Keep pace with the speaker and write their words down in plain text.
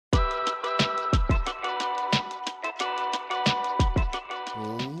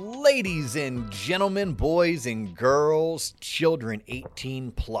Ladies and gentlemen, boys and girls, children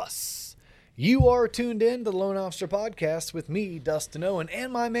 18 plus. You are tuned in to the Loan Officer Podcast with me, Dustin Owen,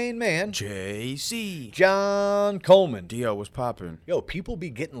 and my main man, JC. John Coleman. Dio was popping. Yo, people be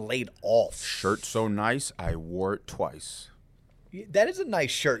getting laid off. Shirt so nice, I wore it twice. That is a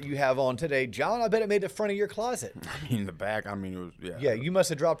nice shirt you have on today, John. I bet it made the front of your closet. I mean, the back, it was, yeah. Yeah, you must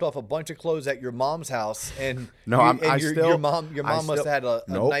have dropped off a bunch of clothes at your mom's house, and your mom must have had a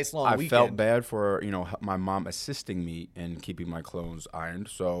nice long weekend. I felt bad for my mom assisting me in keeping my clothes ironed,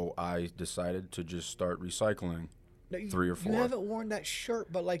 so I decided to just start recycling. 3 or 4. You haven't worn that shirt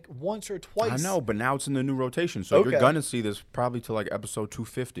but like once or twice. I know, but now it's in the new rotation, so you're gonna see this probably till like episode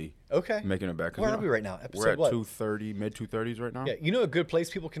 250. Okay. Making it back. Where are we right now? We're at 230, mid 230s right now. Yeah, you know a good place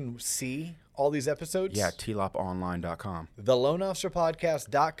people can see all these episodes? Yeah, tloponline.com. The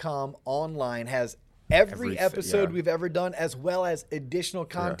loanofficerpodcast.com online has every episode we've ever done, as well as additional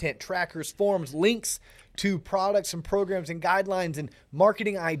content, trackers, forms, links to products and programs and guidelines and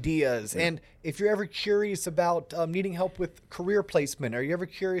marketing ideas. Yeah. And if you're ever curious about needing help with career placement, or you're ever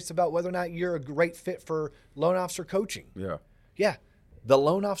curious about whether or not you're a great fit for loan officer coaching. Yeah. The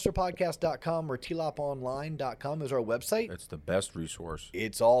loanofficerpodcast.com or tloponline.com is our website. It's the best resource.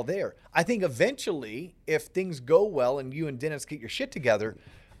 It's all there. I think eventually, if things go well and you and Dennis get your shit together,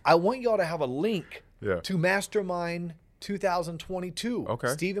 I want y'all to have a link to Mastermind 2022. Okay.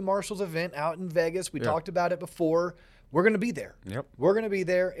 Stephen Marshall's event out in Vegas. We talked about it before. We're going to be there. Yep. We're going to be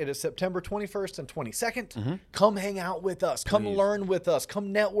there. It is September 21st and 22nd. Mm-hmm. Come hang out with us. Come learn with us.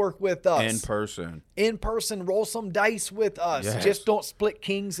 Come network with us. In person. Roll some dice with us. Yes. Just don't split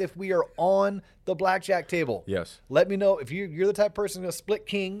kings if we are on the blackjack table. Yes. Let me know if you're the type of person going to split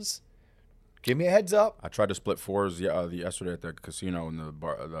kings. Give me a heads up. I tried to split fours yesterday at the casino, and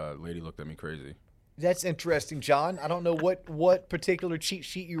the lady looked at me crazy. That's interesting, John. I don't know what particular cheat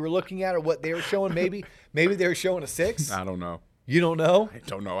sheet you were looking at or what they were showing. Maybe they were showing a 6. I don't know. You don't know? I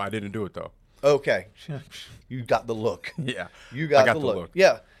don't know. I didn't do it, though. Okay. You got the look. Yeah. You got the look.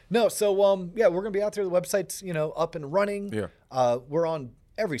 Yeah. No, so, we're going to be out there. The website's, up and running. Yeah. We're on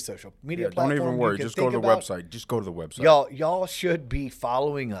every social media platform. Don't even worry. Just go to the website. Just go to the website. Y'all should be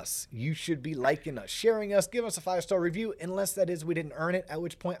following us. You should be liking us, sharing us, give us a 5-star review, unless that is we didn't earn it, at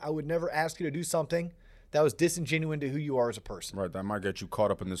which point I would never ask you to do something that was disingenuous to who you are as a person. Right. That might get you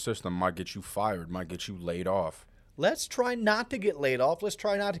caught up in the system, might get you fired, might get you laid off. Let's try not to get laid off. Let's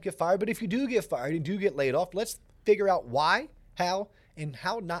try not to get fired. But if you do get fired and do get laid off, let's figure out why, how, and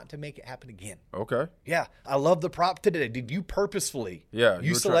how not to make it happen again. Okay. Yeah. I love the prop today. Did you purposefully? Yeah.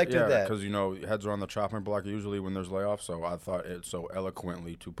 You selected that. Because, heads are on the chopping block usually when there's layoffs. So I thought it so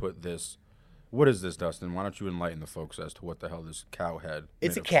eloquently to put this. What is this, Dustin? Why don't you enlighten the folks as to what the hell this cow head?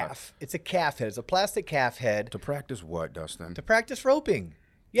 It's a calf. It's a calf head. It's a plastic calf head. To practice what, Dustin? To practice roping.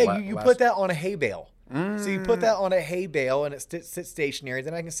 Yeah, you put that on a hay bale. So you put that on a hay bale and it sits stationary.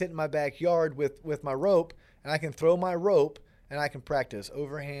 Then I can sit in my backyard with my rope, and I can throw my rope, and I can practice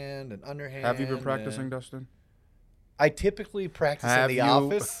overhand and underhand. Have you been practicing, Dustin? I typically practice in the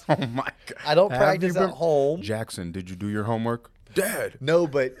office. Oh, my God. I don't practice at home. Jackson, did you do your homework? Dad. No,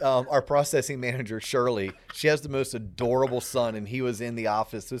 but our processing manager, Shirley, she has the most adorable son, and he was in the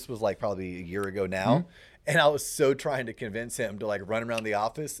office. This was like probably a year ago now. Mm-hmm. And I was so trying to convince him to like run around the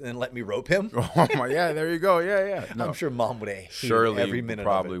office and let me rope him. Oh my, yeah, there you go. Yeah. No. I'm sure Mom would have Shirley every minute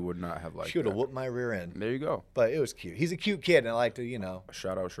probably of it. would not have liked She would have whooped my rear end. There you go. But it was cute. He's a cute kid, and I like to,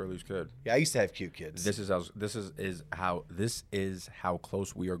 Shout out Shirley's kid. Yeah, I used to have cute kids. This is how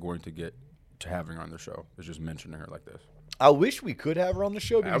close we are going to get to having her on the show. Is just mentioning her like this. I wish we could have her on the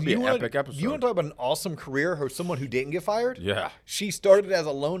show. That would be an epic episode. You want to talk about an awesome career or someone who didn't get fired? Yeah. She started as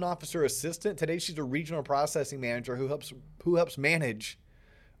a loan officer assistant. Today she's a regional processing manager who helps manage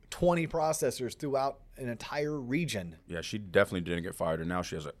 20 processors throughout an entire region. Yeah, she definitely didn't get fired, and now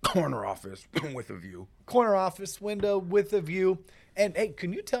she has a corner office with a view. Corner office window with a view. And, hey,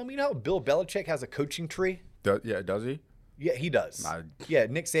 can you tell me how Bill Belichick has a coaching tree? Does he? Yeah, he does. Yeah,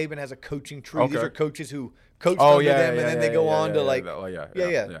 Nick Saban has a coaching tree. Okay. These are coaches who coach under them, and then they go on to like.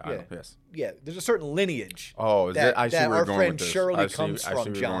 Yes. Yeah, there's a certain lineage. Oh, I see where our you're going friend with this. Shirley comes from, I see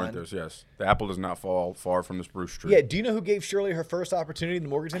where you're going John. with this, yes. The apple does not fall far from the spruce tree. Yeah, do you know who gave Shirley her first opportunity in the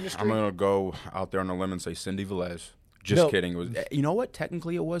mortgage industry? I'm going to go out there on a limb and say Cindy Velez. Just kidding. It was. You know what?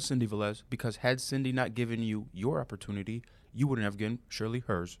 Technically, it was Cindy Velez, because had Cindy not given you your opportunity, you wouldn't have given Shirley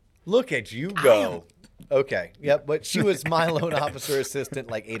hers. Look at you go. Okay. Yep. But she was my loan officer assistant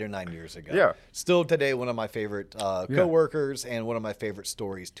like 8 or 9 years ago. Yeah. Still today, one of my favorite coworkers and one of my favorite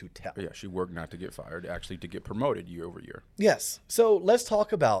stories to tell. Yeah, she worked not to get fired, actually to get promoted year over year. Yes. So let's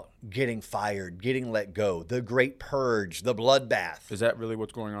talk about getting fired, getting let go, the great purge, the bloodbath. Is that really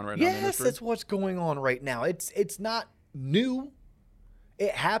what's going on right now in the industry? Yes, that's what's going on right now. It's not new.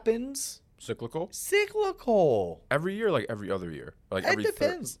 It happens. Cyclical. Every year, like every other year? Like every It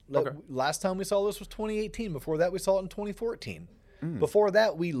depends. Okay. Last time we saw this was 2018. Before that, we saw it in 2014. Before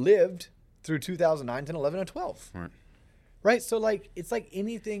that, we lived through 2009, 10, 11, and 12. Right? So, like, it's like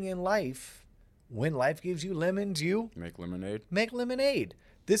anything in life. When life gives you lemons, you Make lemonade. make lemonade.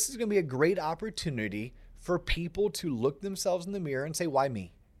 This is going to be a great opportunity for people to look themselves in the mirror and say, why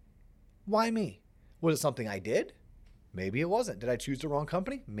me? Why me? Was it something I did? Maybe it wasn't. Did I choose the wrong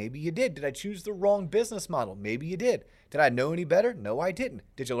company? Maybe you did. Did I choose the wrong business model? Maybe you did. Did I know any better? No, I didn't.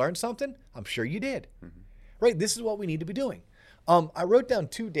 Did you learn something? I'm sure you did. Right? This is what we need to be doing. I wrote down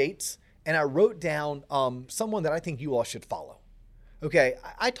 2 dates, and I wrote down someone that I think you all should follow. Okay,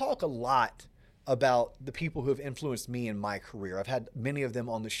 I talk a lot about the people who have influenced me in my career. I've had many of them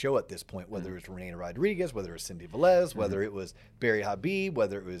on the show at this point, whether it was Renee Rodriguez, whether it was Cindy Velez, whether it was Barry Habib,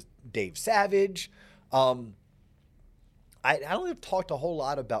 whether it was Dave Savage. I don't have talked a whole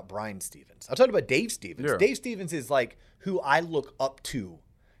lot about Brian Stevens. I've talked about Dave Stevens. Yeah. Dave Stevens is like who I look up to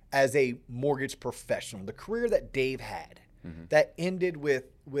as a mortgage professional. The career that Dave had that ended with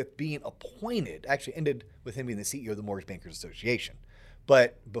being appointed, actually ended with him being the CEO of the Mortgage Bankers Association.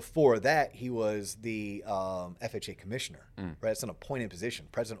 But before that, he was the FHA commissioner. Right? It's an appointed position.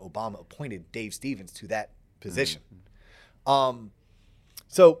 President Obama appointed Dave Stevens to that position.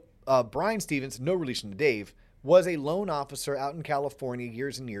 So Brian Stevens, no relation to Dave, was a loan officer out in California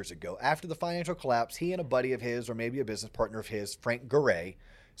years and years ago. After the financial collapse, he and a buddy of his, or maybe a business partner of his, Frank Garay,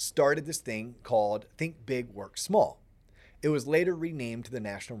 started this thing called Think Big, Work Small. It was later renamed to the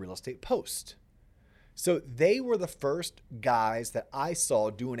National Real Estate Post. So they were the first guys that I saw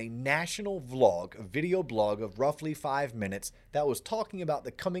doing a national vlog, a video blog of roughly 5 minutes that was talking about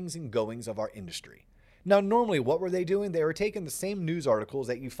the comings and goings of our industry. Now, normally, what were they doing? They were taking the same news articles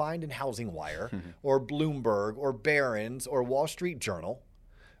that you find in Housing Wire or Bloomberg or Barron's or Wall Street Journal,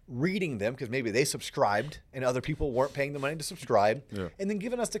 reading them because maybe they subscribed and other people weren't paying the money to subscribe, and then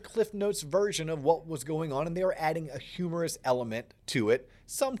giving us the Cliff Notes version of what was going on. And they were adding a humorous element to it,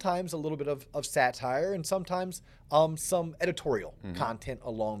 sometimes a little bit of satire and sometimes some editorial content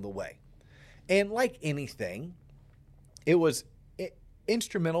along the way. And like anything, it was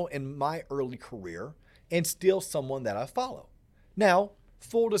instrumental in my early career and still someone that I follow. Now,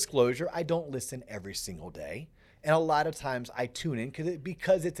 full disclosure, I don't listen every single day. And a lot of times I tune in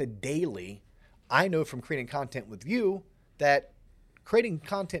because it's a daily. I know from creating content with you that creating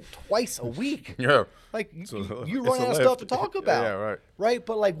content twice a week, like you run out of stuff to talk about. Yeah, right. Right?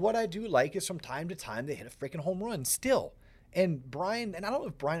 But like what I do like is from time to time they hit a freaking home run still. And Brian, and I don't know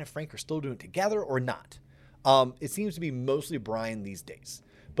if Brian and Frank are still doing it together or not. It seems to be mostly Brian these days.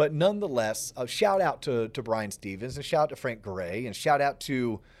 But nonetheless, a shout out to Brian Stevens, and shout out to Frank Garay, and shout out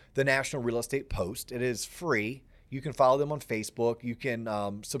to the National Real Estate Post. It is free. You can follow them on Facebook. You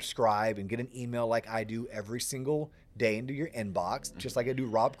can subscribe and get an email like I do every single day into your inbox, just like I do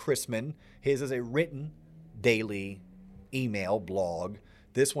Rob Chrisman. His is a written daily email blog.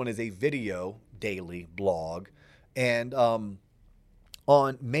 This one is a video daily blog. And on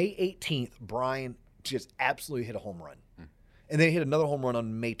May 18th, Brian just absolutely hit a home run. And then he hit another home run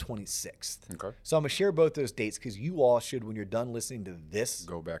on May 26th. Okay. So I'm going to share both those dates because you all should, when you're done listening to this,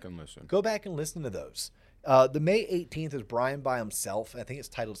 go back and listen. Go back and listen to those. The May 18th is Brian by himself. I think it's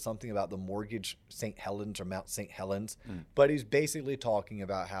titled something about the mortgage St. Helens or Mount St. Helens. But he's basically talking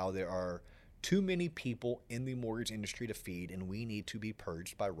about how there are too many people in the mortgage industry to feed, and we need to be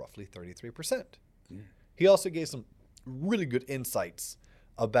purged by roughly 33%. He also gave some really good insights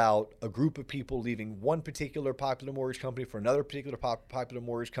about a group of people leaving one particular popular mortgage company for another particular popular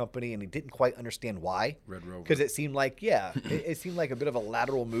mortgage company, and he didn't quite understand why. Red Rover. Because it seemed like, it seemed like a bit of a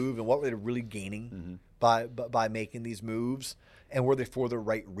lateral move, and what were they really gaining by making these moves? And were they for the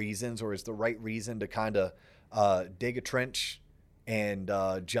right reasons, or is the right reason to kind of dig a trench and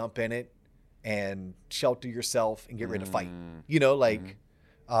jump in it and shelter yourself and get ready to fight? You know, like,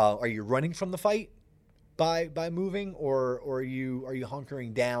 are you running from the fight by moving, or are you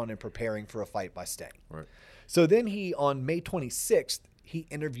hunkering down and preparing for a fight by staying? Right. So then on May 26th, he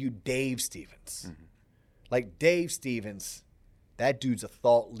interviewed Dave Stevens. Like Dave Stevens, that dude's a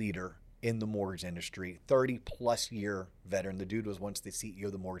thought leader in the mortgage industry, 30-plus year veteran. The dude was once the CEO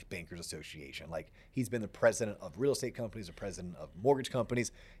of the Mortgage Bankers Association. Like, he's been the president of real estate companies, the president of mortgage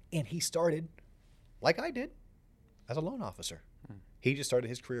companies, and he started like I did as a loan officer. He just started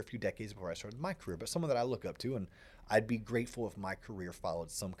his career a few decades before I started my career, but someone that I look up to, and I'd be grateful if my career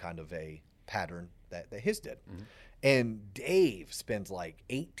followed some kind of a pattern that his did. And Dave spends like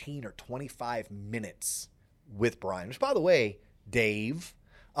 18 or 25 minutes with Brian, which, by the way, Dave,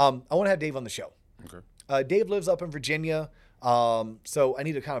 I want to have Dave on the show. Okay. Dave lives up in Virginia, so I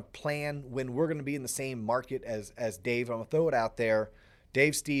need to kind of plan when we're going to be in the same market as Dave. I'm going to throw it out there.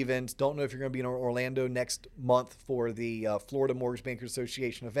 Dave Stevens, don't know if you're going to be in Orlando next month for the Florida Mortgage Bankers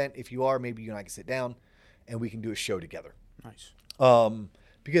Association event. If you are, maybe you and I can sit down and we can do a show together. Nice.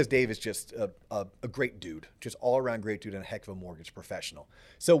 Because Dave is just a great dude, just all around great dude and a heck of a mortgage professional.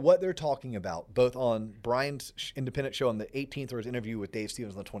 So what they're talking about, both on Brian's independent show on the 18th or his interview with Dave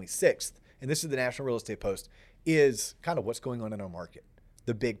Stevens on the 26th, and this is the National Real Estate Post, is kind of what's going on in our market,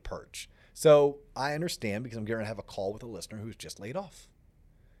 the big purge. So I understand because I'm going to have a call with a listener who's just laid off.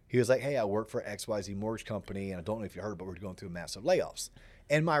 He was like, hey, I work for XYZ mortgage company, and I don't know if you heard, but we're going through massive layoffs.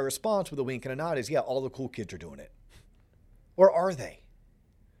 And my response with a wink and a nod is, yeah, all the cool kids are doing it. Or are they?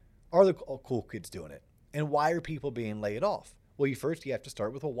 Are the cool kids doing it? And why are people being laid off? Well, you have to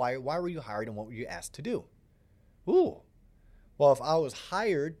start with, well, why were you hired and what were you asked to do? Ooh. Well, if I was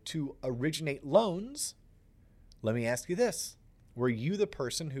hired to originate loans, let me ask you this. Were you the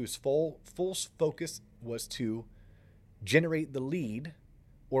person whose full focus was to generate the lead,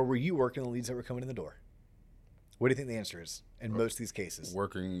 or were you working the leads that were coming in the door? What do you think the answer is in most of these cases?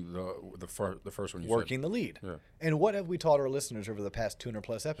 Working the first one you working said. The lead. Yeah. And what have we taught our listeners over the past 200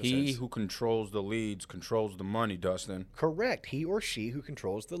 plus episodes? He who controls the leads controls the money, Dustin. Correct. He or she who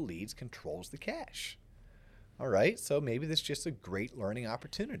controls the leads controls the cash. All right. So maybe this is just a great learning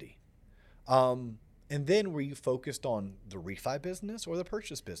opportunity. And then were you focused on the refi business or the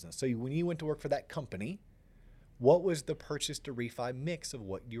purchase business? So when you went to work for that company, what was the purchase to refi mix of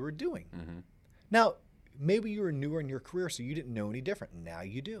what you were doing? Mm-hmm. Now, maybe you were newer in your career, so you didn't know any different. Now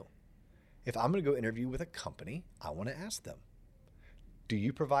you do. If I'm going to go interview with a company, I want to ask them, do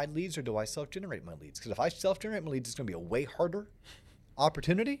you provide leads or do I self-generate my leads? Because if I self-generate my leads, it's going to be a way harder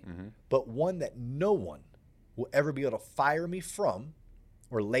opportunity, but one that no one will ever be able to fire me from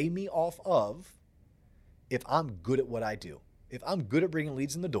or lay me off of if I'm good at what I do. If I'm good at bringing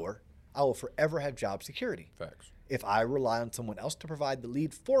leads in the door, I will forever have job security. Facts. If I rely on someone else to provide the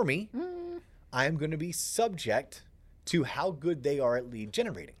lead for me, I am going to be subject to how good they are at lead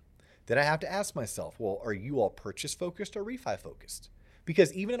generating. Then I have to ask myself, well, are you all purchase focused or refi focused?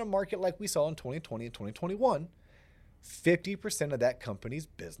 Because even in a market like we saw in 2020 and 2021, 50% of that company's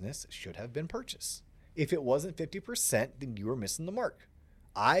business should have been purchase. If it wasn't 50%, then you were missing the mark.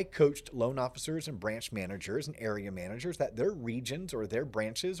 I coached loan officers and branch managers and area managers that their regions or their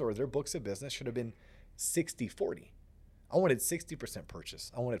branches or their books of business should have been 60-40. I wanted 60%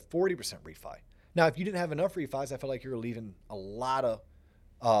 purchase. I wanted 40% refi. Now, if you didn't have enough refis, I felt like you were leaving a lot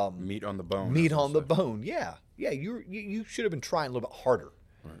of meat on the bone. Meat on the bone. Yeah. You should have been trying a little bit harder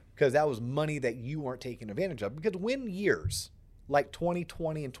because that was money that you weren't taking advantage of. Because when years like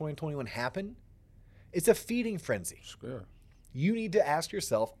 2020 and 2021 happen, it's a feeding frenzy. Yeah. You need to ask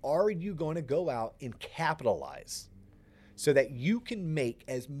yourself, are you going to go out and capitalize so that you can make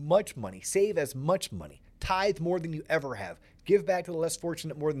as much money, save as much money, tithe more than you ever have, give back to the less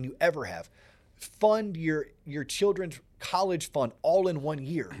fortunate more than you ever have, fund your children's college fund all in 1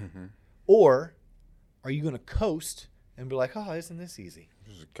 year? Or are you going to coast and be like, oh, isn't this easy?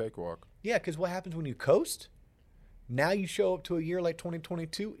 This is a cakewalk. Yeah, because what happens when you coast? Now you show up to a year like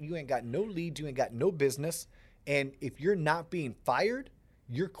 2022, you ain't got no leads, you ain't got no business. And if you're not being fired,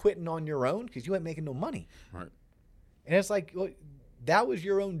 you're quitting on your own because you ain't making no money. Right. And it's like, well, that was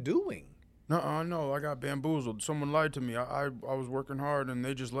your own doing. No, I got bamboozled. Someone lied to me. I was working hard and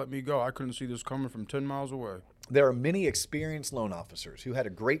they just let me go. I couldn't see this coming from 10 miles away. There are many experienced loan officers who had a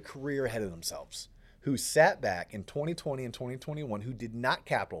great career ahead of themselves, who sat back in 2020 and 2021, who did not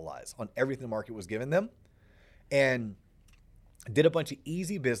capitalize on everything the market was giving them and did a bunch of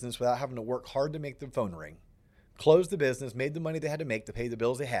easy business without having to work hard to make the phone ring, closed the business, made the money they had to make to pay the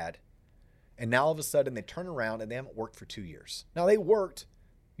bills they had, and now all of a sudden they turn around and they haven't worked for 2 years. Now they worked,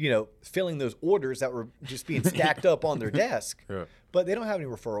 filling those orders that were just being stacked up on their desk, but they don't have any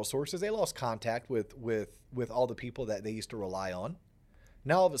referral sources. They lost contact with all the people that they used to rely on.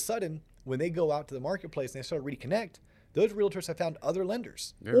 Now all of a sudden, when they go out to the marketplace and they start to reconnect, those realtors have found other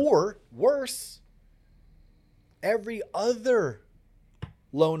lenders. Yeah. Or worse, every other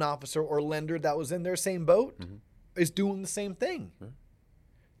loan officer or lender that was in their same boat is doing the same thing.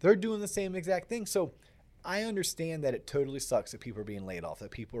 They're doing the same exact thing. So I understand that it totally sucks that people are being laid off,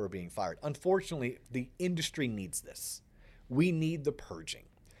 that people are being fired. Unfortunately, the industry needs this. We need the purging.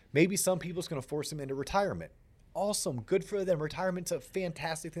 Maybe some people it's going to force them into retirement. Awesome. Good for them. Retirement's a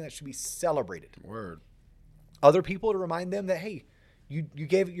fantastic thing that should be celebrated. Word. Other people to remind them that, hey, you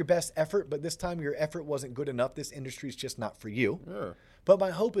gave it your best effort, but this time your effort wasn't good enough. This industry is just not for you. Yeah. But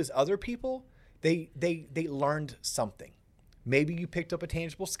my hope is other people, they learned something. Maybe you picked up a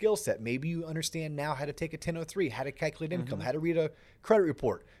tangible skill set. Maybe you understand now how to take a 1003, how to calculate income, how to read a credit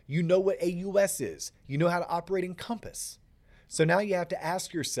report. You know what AUS is. You know how to operate in Compass. So now you have to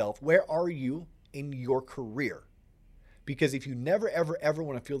ask yourself, where are you in your career? Because if you never, ever, ever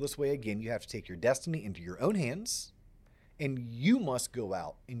want to feel this way again, you have to take your destiny into your own hands, and you must go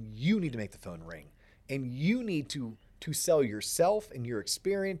out and you need to make the phone ring, and you need to sell yourself and your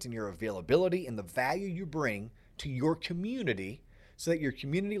experience and your availability and the value you bring to your community so that your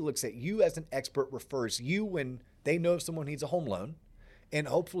community looks at you as an expert, refers you when they know if someone needs a home loan. And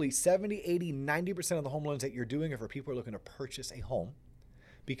hopefully 70, 80, 90% of the home loans that you're doing are for people who are looking to purchase a home,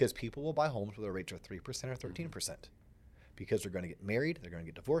 because people will buy homes where their rates are 3% or 13%. Because they're going to get married, they're going to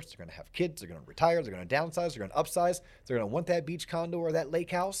get divorced, they're going to have kids, they're going to retire, they're going to downsize, they're going to upsize, they're going to want that beach condo or that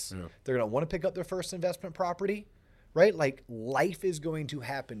lake house. Yeah. They're going to want to pick up their first investment property, right? Like, life is going to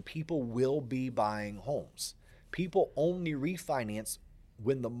happen. People will be buying homes. People only refinance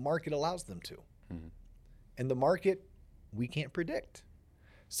when the market allows them to. Mm-hmm. And the market, we can't predict.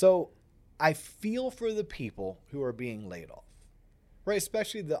 So I feel for the people who are being laid off, right?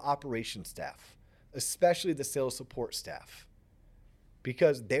 Especially the operations staff, especially the sales support staff,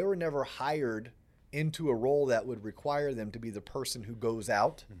 because they were never hired into a role that would require them to be the person who goes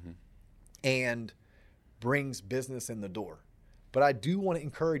out and brings business in the door. But I do want to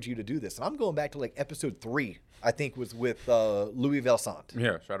encourage you to do this. And I'm going back to like episode 3, I think was with Louis Velsant.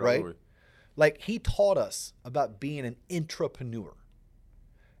 Yeah, shout out right? Louis. Like, he taught us about being an intrapreneur.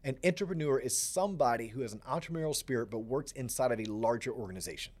 An entrepreneur is somebody who has an entrepreneurial spirit but works inside of a larger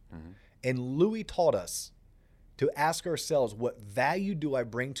organization. Mm-hmm. And Louis taught us to ask ourselves, what value do I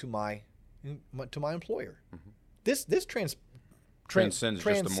bring to my employer? Mm-hmm. This transcends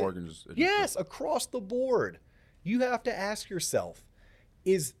just the mortgage. Yes, across the board. You have to ask yourself,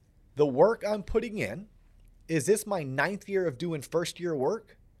 is the work I'm putting in, is this my 9th year of doing first year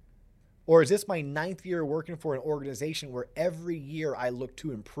work? Or is this my 9th year working for an organization where every year I look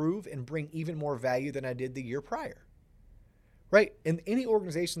to improve and bring even more value than I did the year prior? Right? In any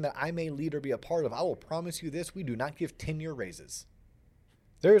organization that I may lead or be a part of, I will promise you this, we do not give 10-year raises.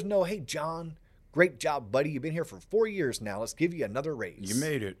 There's no, hey, John, great job, buddy. You've been here for 4 years now. Let's give you another raise. You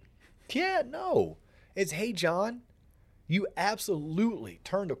made it. Yeah, no. It's, hey, John, you absolutely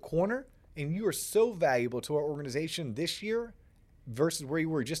turned a corner and you are so valuable to our organization this year versus where you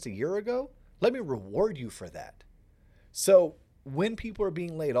were just a year ago. Let me reward you for that. So when people are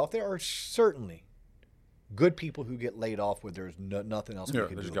being laid off, there are certainly good people who get laid off when there's nothing else we can do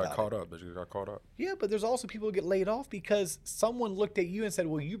about it. They just got caught up. Yeah, but there's also people who get laid off because someone looked at you and said,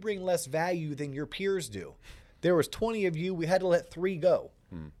 well, you bring less value than your peers do. There was 20 of you. We had to let 3 go.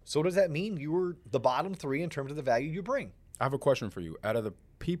 So what does that mean? You were the bottom 3 in terms of the value you bring. I have a question for you. Out of the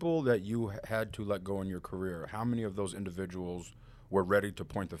people that you had to let go in your career, how many of those individuals were ready to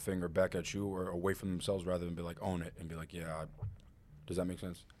point the finger back at you or away from themselves rather than be like, own it and be like, yeah, does that make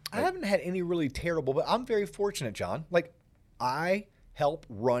sense? I haven't had any really terrible, but I'm very fortunate, John. Like, I help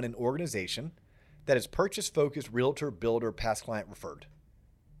run an organization that is purchase-focused, realtor, builder, past client referred.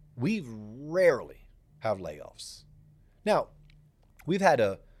 We rarely have layoffs. Now, we've had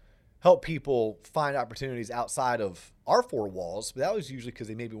to help people find opportunities outside of our 4 walls, but that was usually because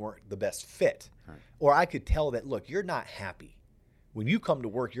they maybe weren't the best fit. Right. Or I could tell that, look, you're not happy. When you come to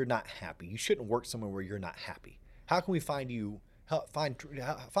work, you're not happy. You shouldn't work somewhere where you're not happy. How can we find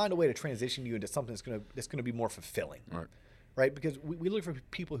a way to transition you into something that's gonna be more fulfilling, right? Because we look for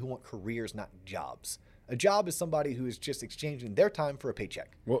people who want careers, not jobs. A job is somebody who is just exchanging their time for a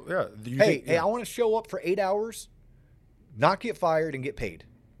paycheck. Well, yeah. Hey, I want to show up for 8 hours, not get fired, and get paid.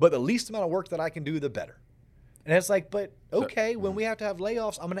 But the least amount of work that I can do, the better. And it's like, but okay, when we have to have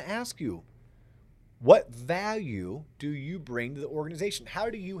layoffs, I'm going to ask you, what value do you bring to the organization? How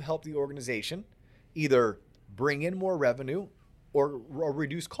do you help the organization either bring in more revenue or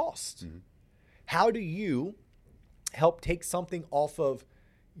reduce costs? Mm-hmm. How do you help take something off of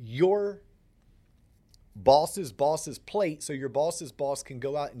your boss's plate so your boss's boss can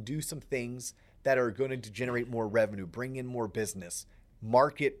go out and do some things that are going to generate more revenue, bring in more business,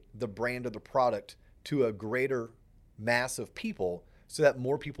 market the brand or the product to a greater mass of people so that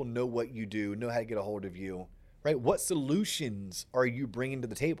more people know what you do, know how to get a hold of you, right? What solutions are you bringing to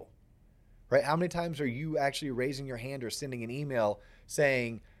the table, right? How many times are you actually raising your hand or sending an email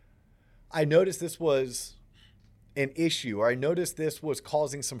saying, I noticed this was an issue, or I noticed this was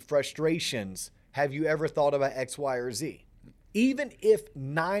causing some frustrations. Have you ever thought about X, Y, or Z? Even if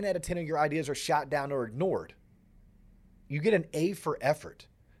 9 out of 10 of your ideas are shot down or ignored, you get an A for effort.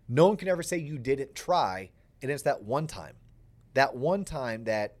 No one can ever say you didn't try, and it's that one time. That one time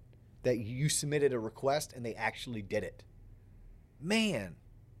that you submitted a request and they actually did it. Man,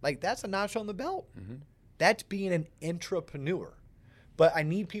 like that's a notch on the belt. Mm-hmm. That's being an entrepreneur. But I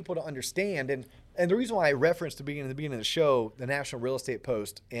need people to understand, and the reason why I referenced the beginning of the show, the National Real Estate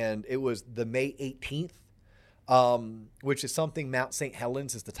Post, and it was the May 18th, which is something Mount St.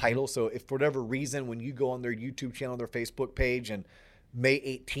 Helens is the title. So if for whatever reason, when you go on their YouTube channel, their Facebook page, and May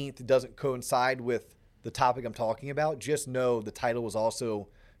 18th doesn't coincide with the topic I'm talking about, just know the title was also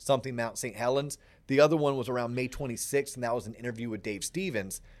something Mount St. Helens. The other one was around May 26th, and that was an interview with Dave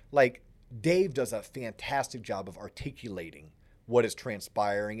Stevens. Like, Dave does a fantastic job of articulating what is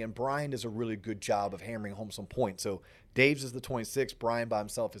transpiring, and Brian does a really good job of hammering home some points. So Dave's is the 26th, Brian by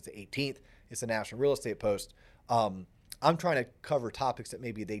himself is the 18th. It's the National Real Estate Post. I'm trying to cover topics that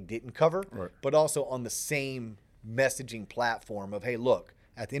maybe they didn't cover, right, but also on the same messaging platform of, hey, look,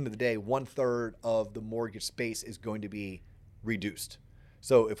 at the end of the day, 1/3 of the mortgage space is going to be reduced.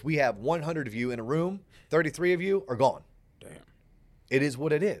 So if we have 100 of you in a room, 33 of you are gone. Damn. It is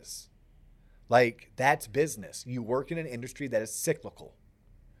what it is. Like, that's business. You work in an industry that is cyclical.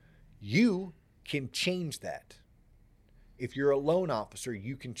 You can change that. If you're a loan officer,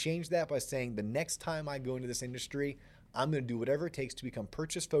 you can change that by saying, the next time I go into this industry, I'm going to do whatever it takes to become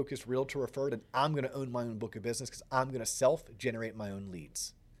purchase-focused, realtor referred, and I'm going to own my own book of business because I'm going to self-generate my own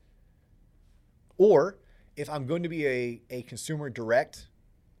leads. Or if I'm going to be a consumer direct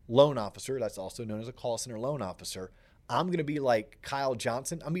loan officer, that's also known as a call center loan officer, I'm going to be like Kyle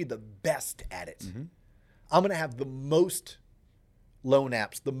Johnson. I'm going to be the best at it. Mm-hmm. I'm going to have the most loan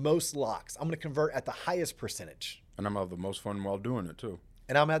apps, the most locks. I'm going to convert at the highest percentage. And I'm going to have the most fun while doing it too.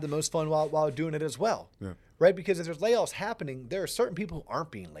 And I'm going to have the most fun while doing it as well. Yeah. Right? Because if there's layoffs happening, there are certain people who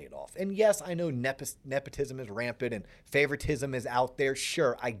aren't being laid off. And yes, I know nepotism is rampant and favoritism is out there.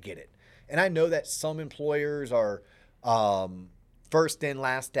 Sure, I get it. And I know that some employers are first in,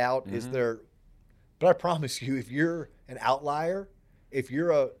 last out. Mm-hmm. Is there? But I promise you, if you're an outlier, if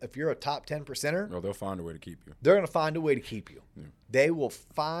you're a top 10%er, no, they'll find a way to keep you. They're going to find a way to keep you. Yeah. They will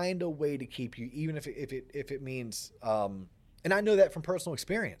find a way to keep you, even if it means. And I know that from personal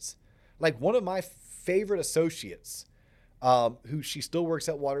experience. Like, one of my favorite associates, who she still works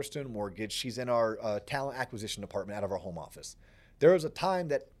at Waterstone Mortgage. She's in our talent acquisition department out of our home office. There was a time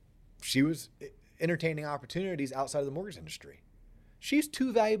that she was entertaining opportunities outside of the mortgage industry. She's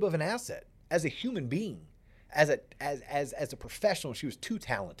too valuable of an asset as a human being, as a professional. She was too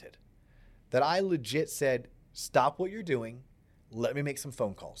talented that I legit said, stop what you're doing. Let me make some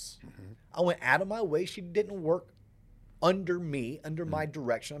phone calls. Mm-hmm. I went out of my way. She didn't work under me, under my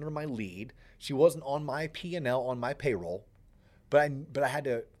direction, under my lead. She wasn't on my P&L, on my payroll, but I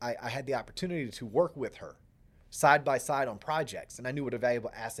had the opportunity to work with her side by side on projects, and I knew what a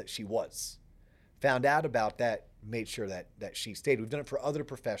valuable asset she was. Found out about that, made sure that she stayed. We've done it for other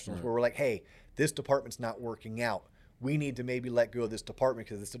professionals where we're like, hey, this department's not working out. We need to maybe let go of this department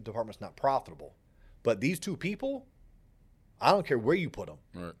because this department's not profitable. But these two people, I don't care where you put them.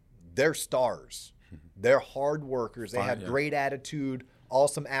 Right. They're stars. They're hard workers. They have great attitude,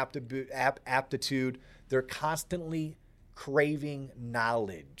 awesome aptitude. They're constantly craving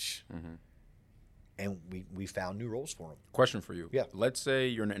knowledge. Mm-hmm. And we found new roles for them. Question for you. Yeah. Let's say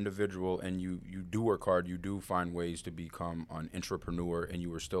you're an individual and you do work hard, you do find ways to become an entrepreneur, and you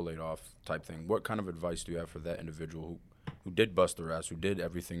were still laid off type thing. What kind of advice do you have for that individual who did bust their ass, who did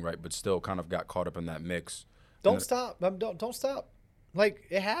everything right, but still kind of got caught up in that mix? Don't stop. Don't stop. Like,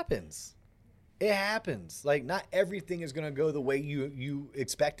 it happens. It happens. Like, not everything is going to go the way you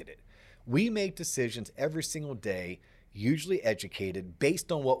expected it. We make decisions every single day, usually educated,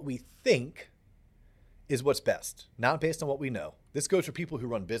 based on what we think is what's best, not based on what we know. This goes for people who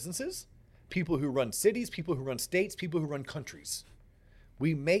run businesses, people who run cities, people who run states, people who run countries.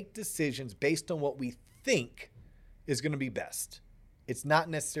 We make decisions based on what we think is going to be best. It's not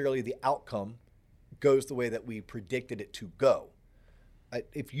necessarily the outcome goes the way that we predicted it to go.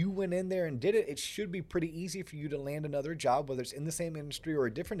 If you went in there and did it, it should be pretty easy for you to land another job, whether it's in the same industry or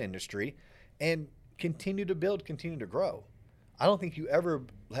a different industry, and continue to build, continue to grow. I don't think you ever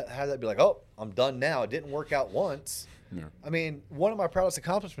had that be like, oh, I'm done now. It didn't work out once. Yeah. I mean, one of my proudest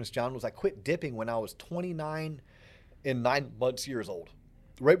accomplishments, John, was I quit dipping when I was 29 and 9 months years old,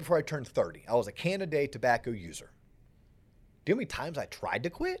 right before I turned 30. I was a can a day tobacco user. Do you know how many times I tried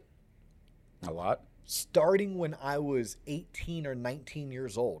to quit? A lot. Starting when I was 18 or 19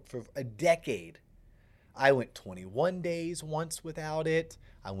 years old, for a decade, I went 21 days once without it.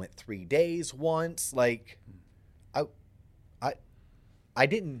 I went 3 days once. Like, I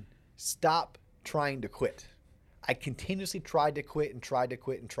didn't stop trying to quit. I continuously tried to quit and tried to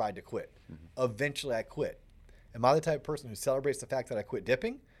quit and tried to quit. Eventually, I quit. Am I the type of person who celebrates the fact that I quit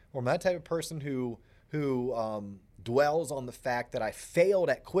dipping? Or am I the type of person who dwells on the fact that I failed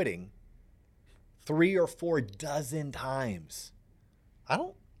at quitting 3 or 4 dozen times? I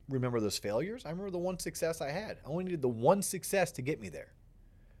don't remember those failures. I remember the one success I had. I only needed the one success to get me there,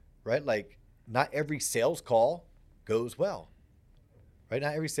 right? Like, not every sales call goes well, right?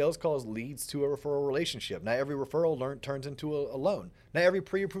 Not every sales call leads to a referral relationship. Not every referral turns into a loan. Not every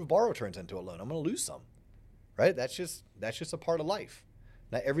pre-approved borrow turns into a loan. I'm going to lose some, right? That's just a part of life.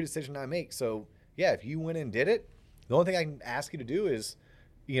 Not every decision I make. So yeah, if you went and did it, the only thing I can ask you to do is,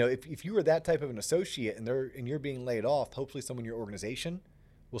 if you were that type of an associate and you're being laid off, hopefully someone in your organization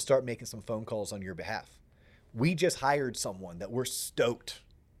will start making some phone calls on your behalf. We just hired someone that we're stoked.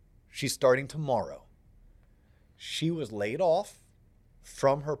 She's starting tomorrow. She was laid off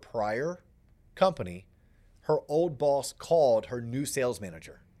from her prior company. Her old boss called her new sales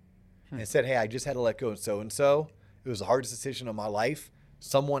manager and said, hey, I just had to let go of so-and-so. It was the hardest decision of my life.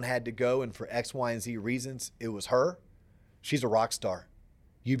 Someone had to go, and for X, Y, and Z reasons, it was her. She's a rock star.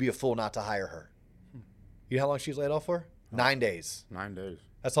 You'd be a fool not to hire her. You know how long she's laid off for? 9 days. 9 days.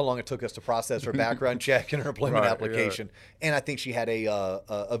 That's how long it took us to process her background check and her employment application. Yeah. And I think she had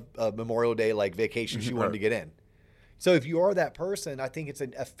a Memorial Day vacation she wanted to get in. So if you are that person, I think it's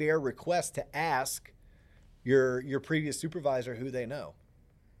a fair request to ask your previous supervisor who they know.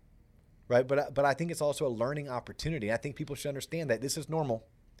 Right? But I think it's also a learning opportunity. I think people should understand that this is normal.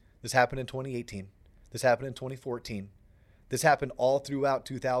 This happened in 2018. This happened in 2014. This happened all throughout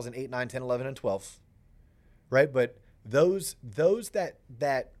 2008, 9, 10, 11, and 12. Right? But those that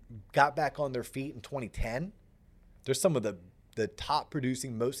got back on their feet in 2010, they're some of the top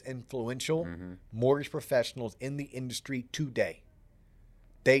producing, most influential mortgage professionals in the industry today.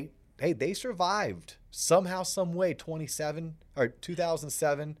 They survived somehow, some way, 2007,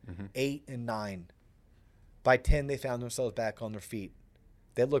 8, and 9. By 10, they found themselves back on their feet.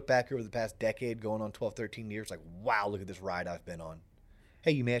 They look back over the past decade, going on 12, 13 years, like, wow, look at this ride I've been on.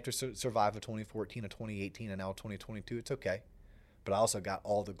 Hey, you may have to survive a 2014, a 2018, and now 2022. It's okay. But I also got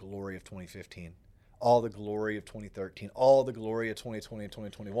all the glory of 2015, all the glory of 2013, all the glory of 2020 and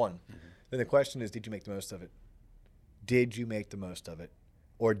 2021. Then the question is, did you make the most of it? Did you make the most of it?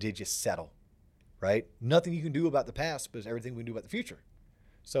 Or did you settle? Right? Nothing you can do about the past, but it's everything we can do about the future.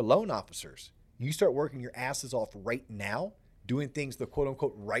 So loan officers, you start working your asses off right now, doing things the quote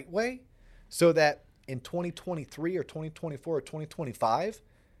unquote right way, so that in 2023 or 2024 or 2025,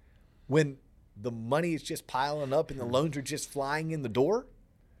 when the money is just piling up and the loans are just flying in the door,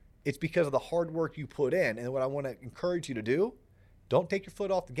 it's because of the hard work you put in. And what I want to encourage you to do, don't take your foot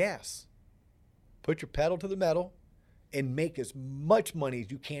off the gas. Put your pedal to the metal and make as much money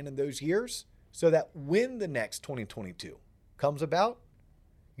as you can in those years, so that when the next 2022 comes about,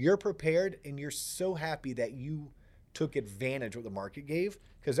 you're prepared and you're so happy that you took advantage of what the market gave.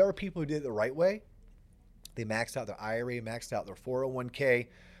 Because there are people who did it the right way. They maxed out their IRA, maxed out their 401k,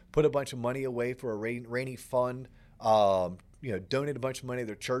 put a bunch of money away for a rainy fund, donated a bunch of money to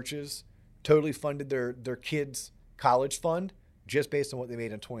their churches, totally funded their kids' college fund just based on what they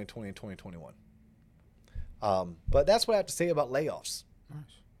made in 2020 and 2021. But that's what I have to say about layoffs. Nice.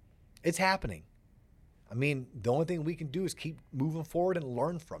 It's happening. I mean, the only thing we can do is keep moving forward and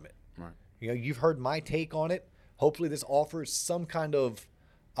learn from it. Right. You've heard my take on it. Hopefully this offers some kind of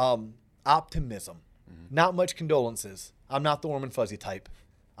optimism. Not much condolences. I'm not the warm and fuzzy type.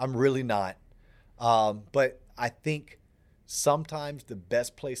 I'm really not. But I think sometimes the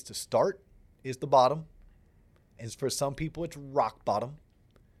best place to start is the bottom. And for some people, it's rock bottom.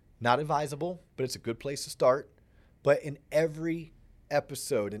 Not advisable, but it's a good place to start. But in every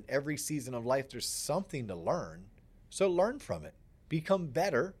episode, in every season of life, there's something to learn. So learn from it. Become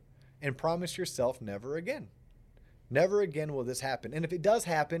better and promise yourself never again. Never again will this happen. And if it does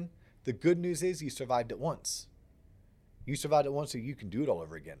happen, the good news is you survived it once. You survived it once, so you can do it all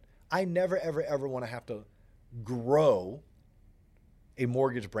over again. I never, ever, ever want to have to grow a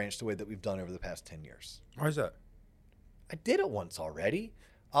mortgage branch the way that we've done over the past 10 years. Why is that? I did it once already.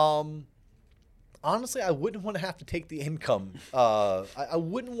 Honestly, I wouldn't want to have to take the income. I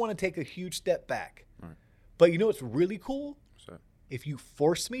wouldn't want to take a huge step back. Right. But you know what's really cool? What's that? If you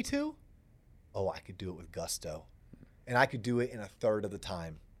force me to, I could do it with gusto. And I could do it in a third of the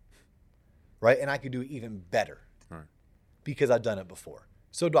time. Right? And I could do it even better. Right. Because I've done it before.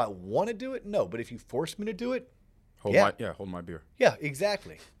 So do I want to do it? No. But if you force me to do it, hold my beer. Yeah,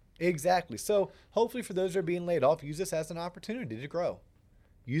 exactly. Exactly. So hopefully for those that are being laid off, use this as an opportunity to grow.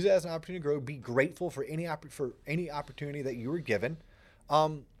 Use it as an opportunity to grow. Be grateful for any opportunity that you were given.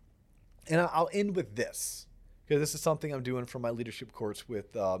 And I'll end with this, because this is something I'm doing for my leadership course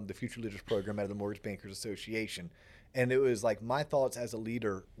with the Future Leaders Program out of the Mortgage Bankers Association. And it was like my thoughts as a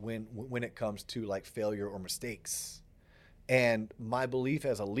leader when it comes to like failure or mistakes. And my belief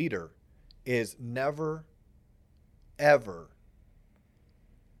as a leader is never, ever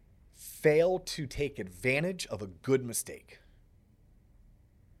fail to take advantage of a good mistake.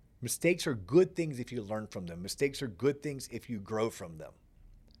 Mistakes are good things if you learn from them. Mistakes are good things if you grow from them.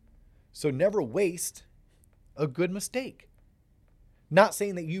 So never waste a good mistake. Not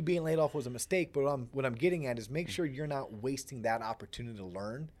saying that you being laid off was a mistake, but what I'm getting at is make sure you're not wasting that opportunity to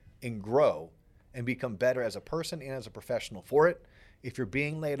learn and grow and become better as a person and as a professional for it. If you're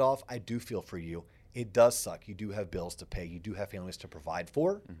being laid off, I do feel for you. It does suck. You do have bills to pay. You do have families to provide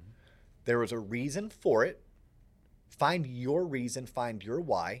for. Mm-hmm. There is a reason for it. Find your reason, find your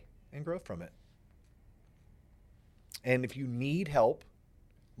why, and grow from it. And if you need help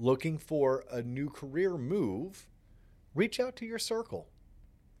looking for a new career move, reach out to your circle.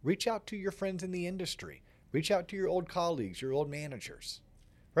 Reach out to your friends in the industry. Reach out to your old colleagues, your old managers.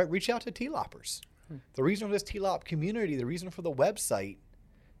 Right? Reach out to T-Loppers. The reason for this T-Lop community, the reason for the website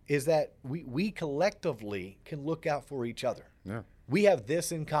is that we collectively can look out for each other. Yeah. We have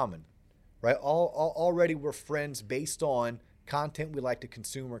this in common, right? Already we're friends based on content we like to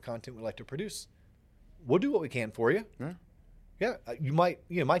consume or content we like to produce. We'll do what we can for you. Yeah. Yeah. You might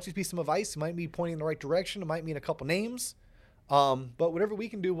just be some advice. It might be pointing in the right direction. It might mean a couple names. But whatever we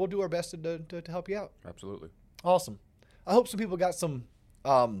can do, we'll do our best to help you out. Absolutely. Awesome. I hope some people got some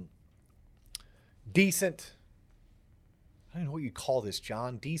decent, I don't know what you call this,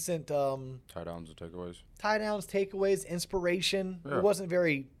 John. Decent tie downs and takeaways. Tie downs, takeaways, inspiration. Yeah. It wasn't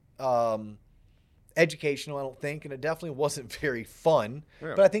very educational, I don't think, and it definitely wasn't very fun.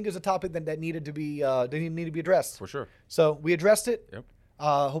 Yeah. But I think it was a topic that needed to be addressed. For sure. So we addressed it. Yep.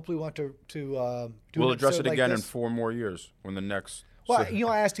 Hopefully we want to do we'll address it like again this. in 4 more years when the next. Well,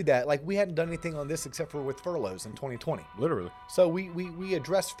 I asked you that. Like, we hadn't done anything on this except for with furloughs in 2020. Literally. So we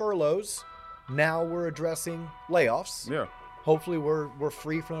addressed furloughs. Now we're addressing layoffs. Yeah. Hopefully we're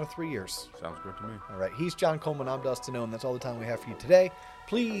free for another 3 years. Sounds good to me. All right. He's John Coleman. I'm Dustin Owen. That's all the time we have for you today.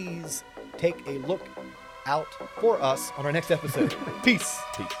 Please take a look out for us on our next episode. Peace.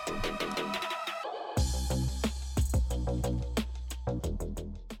 Peace.